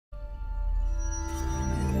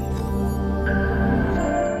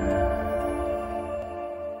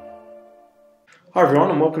Hi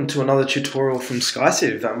everyone and welcome to another tutorial from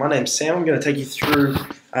SkyCiv. My name's Sam. I'm going to take you through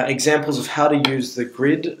examples of how to use the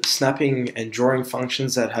grid, snapping and drawing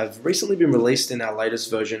functions that have recently been released in our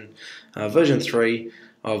latest version, version 3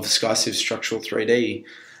 of SkyCiv Structural 3D.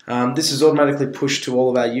 This is automatically pushed to all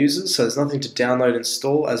of our users, so there's nothing to download and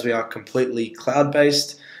install as we are completely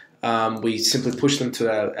cloud-based. We simply push them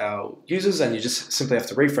to our users, and you just simply have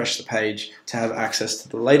to refresh the page to have access to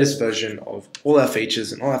the latest version of all our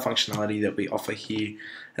features and all our functionality that we offer here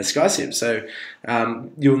at SkyCiv. So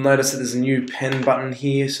you'll notice that there's a new pen button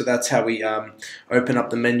here, so that's how we open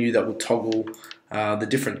up the menu that will toggle the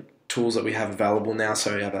different tools that we have available now.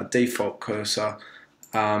 So we have our default cursor,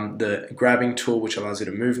 the grabbing tool which allows you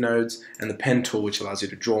to move nodes, and the pen tool which allows you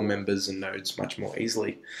to draw members and nodes much more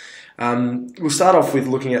easily. We'll start off with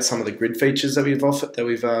looking at some of the grid features that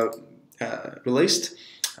we've released.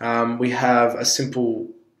 We have a simple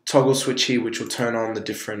toggle switch here which will turn on the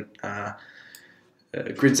different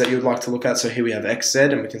grids that you would like to look at. So here we have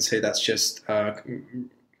XZ, and we can see that's just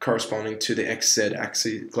corresponding to the XZ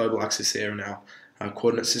axis, global axis there in our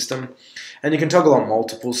coordinate system. And you can toggle on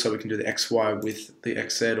multiples, so we can do the XY with the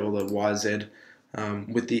XZ or the YZ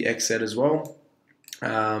with the XZ as well.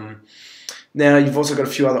 Now you've also got a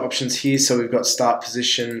few other options here. So we've got start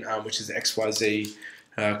position, which is the XYZ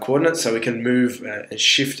coordinates, so we can move and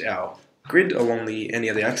shift our grid along any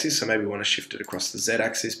of the axes. So maybe we want to shift it across the Z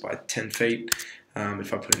axis by 10 feet.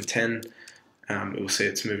 If I put in 10, it will see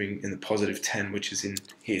it's moving in the positive 10, which is in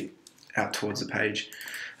here out towards the page.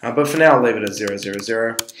 But for now, I'll leave it at 0, 0,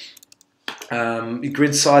 0. The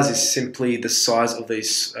grid size is simply the size of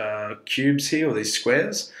these cubes here, or these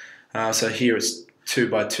squares. So here it's 2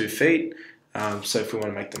 by 2 feet. So if we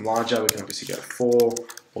want to make them larger, we can obviously go to 4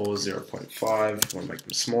 or 0.5 if we want to make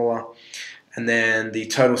them smaller. And then the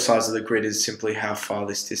total size of the grid is simply how far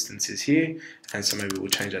this distance is here. And so maybe we'll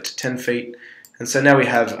change that to 10 feet. And so now we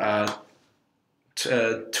have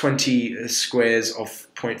 20 squares of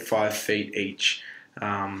 0.5 feet each.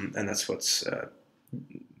 And that's what's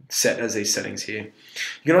set as these settings here.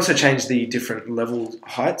 You can also change the different level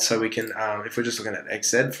height. So we can, if we're just looking at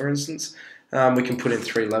XZ for instance, we can put in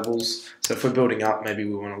 3 levels. So if we're building up, maybe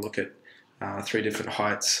we want to look at 3 different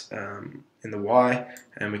heights in the Y,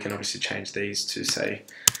 and we can obviously change these to say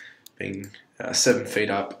being 7 feet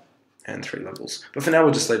up and 3 levels. But for now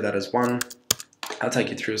we'll just leave that as 1. I'll take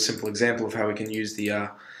you through a simple example of how we can use the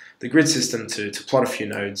grid system to plot a few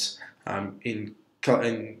nodes in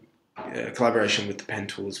collaboration with the pen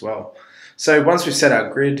tool as well. So once we've set our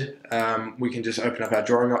grid, we can just open up our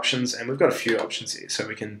drawing options, and we've got a few options here. So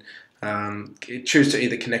we can choose to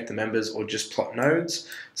either connect the members or just plot nodes.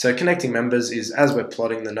 So connecting members is as we're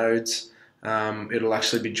plotting the nodes, it'll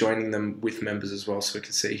actually be joining them with members as well. So we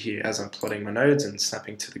can see here as I'm plotting my nodes and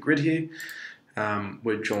snapping to the grid here,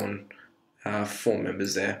 we've drawn 4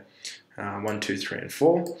 members there, 1, 2, 3 and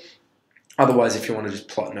 4. Otherwise, if you want to just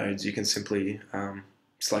plot nodes, you can simply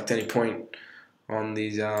select any point on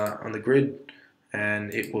these on the grid,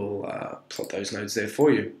 and it will plot those nodes there for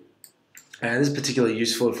you. And this is particularly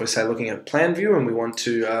useful if we're, say, looking at plan view and we want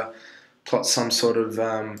to plot some sort of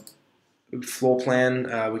floor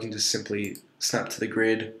plan. We can just simply snap to the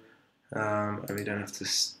grid, and we don't have to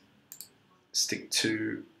stick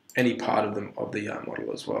to any part of the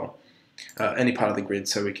model as well, any part of the grid.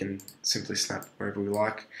 So we can simply snap wherever we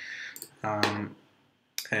like.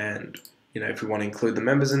 And you know, if we want to include the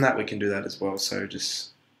members in that, we can do that as well. So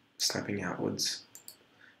just snapping outwards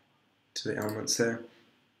to the elements there.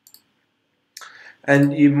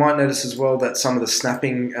 And you might notice as well that some of the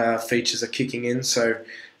snapping features are kicking in. So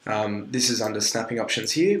this is under snapping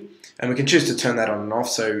options here, and we can choose to turn that on and off.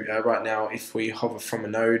 So right now, if we hover from a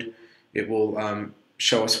node, it will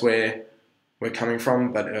show us where we're coming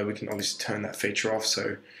from, but we can obviously turn that feature off.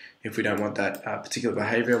 So if we don't want that particular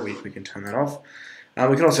behavior, we can turn that off.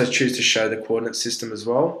 We can also choose to show the coordinate system as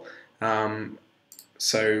well.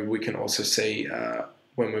 So we can also see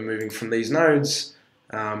when we're moving from these nodes,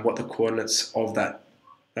 what the coordinates of that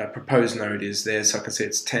proposed node is there. So I can see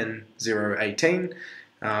it's 10, 0, 18,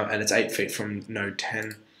 and it's 8 feet from node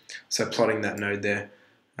 10. So plotting that node there,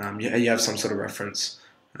 you have some sort of reference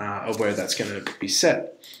of where that's going to be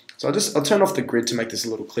set. So I'll turn off the grid to make this a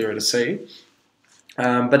little clearer to see.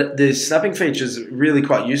 But the snapping feature is really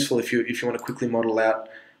quite useful if you want to quickly model out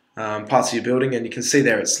parts of your building, and you can see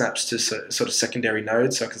there it snaps to sort of secondary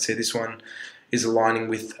nodes. So I can see this one is aligning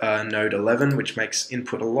with node 11, which makes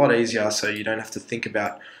input a lot easier, so you don't have to think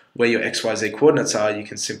about where your XYZ coordinates are. You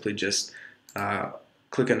can simply just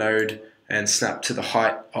click a node and snap to the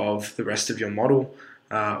height of the rest of your model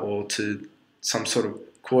or to some sort of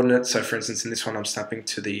coordinate. So for instance, in this one I'm snapping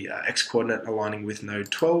to the X coordinate aligning with node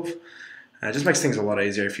 12. It just makes things a lot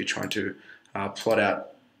easier if you're trying to plot out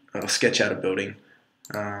or sketch out a building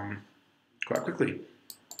quite quickly.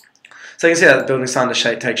 So you can see that the building's starting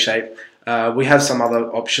to take shape. We have some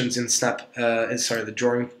other options in the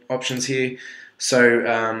drawing options here.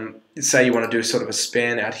 So say you want to do sort of a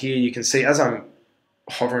span out here, you can see as I'm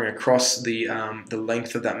hovering across the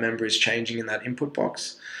length of that member is changing in that input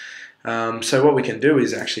box. So what we can do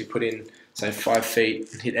is actually put in, say, 5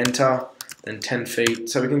 feet and hit enter, then 10 feet.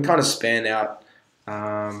 So we can kind of span out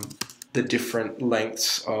the different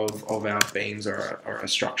lengths of our beams or a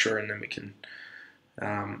structure, and then we can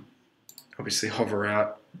obviously hover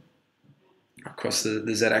out across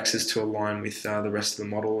the z-axis to align with the rest of the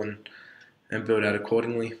model and build out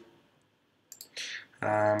accordingly.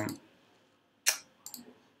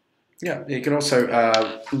 Yeah, you can also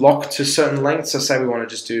lock to certain lengths. So say we want to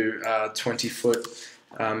just do 20-foot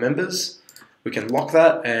members, we can lock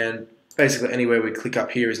that, and basically anywhere we click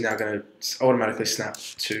up here is now going to automatically snap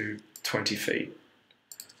to 20 feet.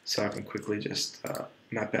 So I can quickly just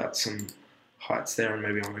map out some heights there, and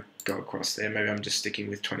maybe I want to go across there. Maybe I'm just sticking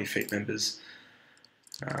with 20 feet members.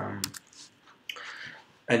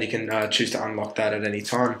 And you can choose to unlock that at any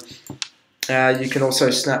time. You can also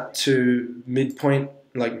snap to midpoint,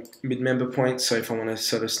 like mid-member points. So if I want to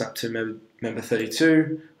sort of snap to member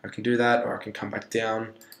 32, I can do that, or I can come back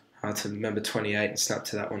down to member 28 and snap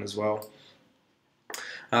to that one as well.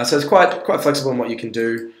 So it's quite flexible in what you can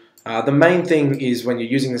do. The main thing is when you're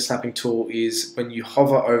using the snapping tool is when you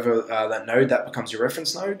hover over that node, that becomes your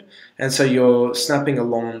reference node. And so you're snapping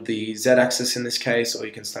along the z-axis in this case, or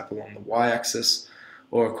you can snap along the y-axis,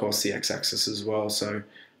 or of course the x-axis as well. So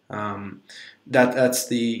that's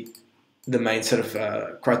the main sort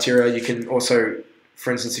of criteria. You can also,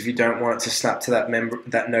 for instance, if you don't want it to snap to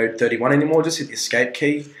that node 31 anymore, just hit the escape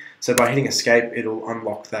key. So by hitting escape, it'll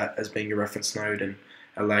unlock that as being your reference node and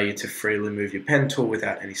allow you to freely move your pen tool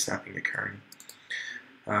without any snapping occurring.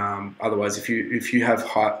 Otherwise, if you have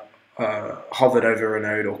hovered over a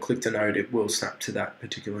node or clicked a node, it will snap to that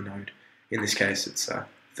particular node. In this case, it's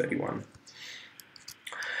 31.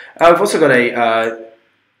 We've also got a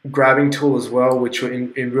grabbing tool as well, which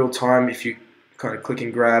in real time, if you kind of click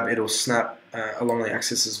and grab, it'll snap along the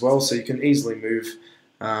axis as well. So you can easily move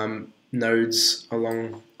nodes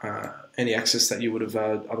along any axis that you would have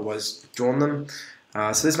otherwise drawn them.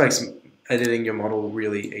 So this makes editing your model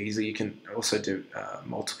really easy. You can also do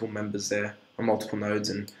multiple members there, or multiple nodes,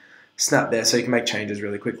 and snap there, so you can make changes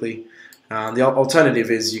really quickly. The alternative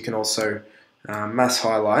is you can also mass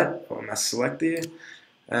highlight or mass select there,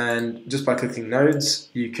 and just by clicking nodes,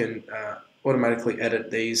 you can automatically edit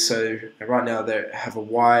these. So right now they have a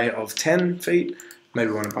Y of 10 feet. Maybe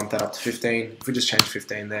we want to bump that up to 15. If we just change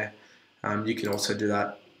 15 there, you can also do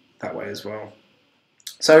that way as well.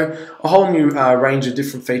 So a whole new range of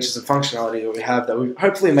different features and functionality that we have that will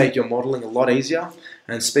hopefully make your modeling a lot easier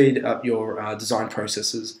and speed up your design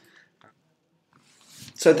processes.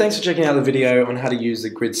 So thanks for checking out the video on how to use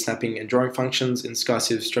the grid snapping and drawing functions in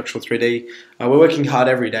SkyCiv Structural 3D. We're working hard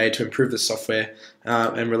every day to improve the software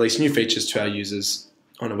and release new features to our users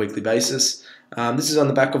on a weekly basis. This is on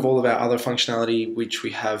the back of all of our other functionality which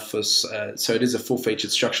we have for, so it is a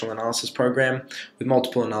full-featured structural analysis program with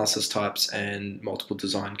multiple analysis types and multiple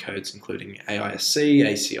design codes including AISC,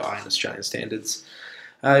 ACI and Australian standards.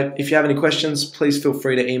 If you have any questions, please feel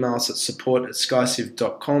free to email us at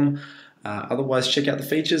support@skyciv.com. Otherwise, check out the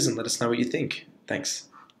features and let us know what you think. Thanks.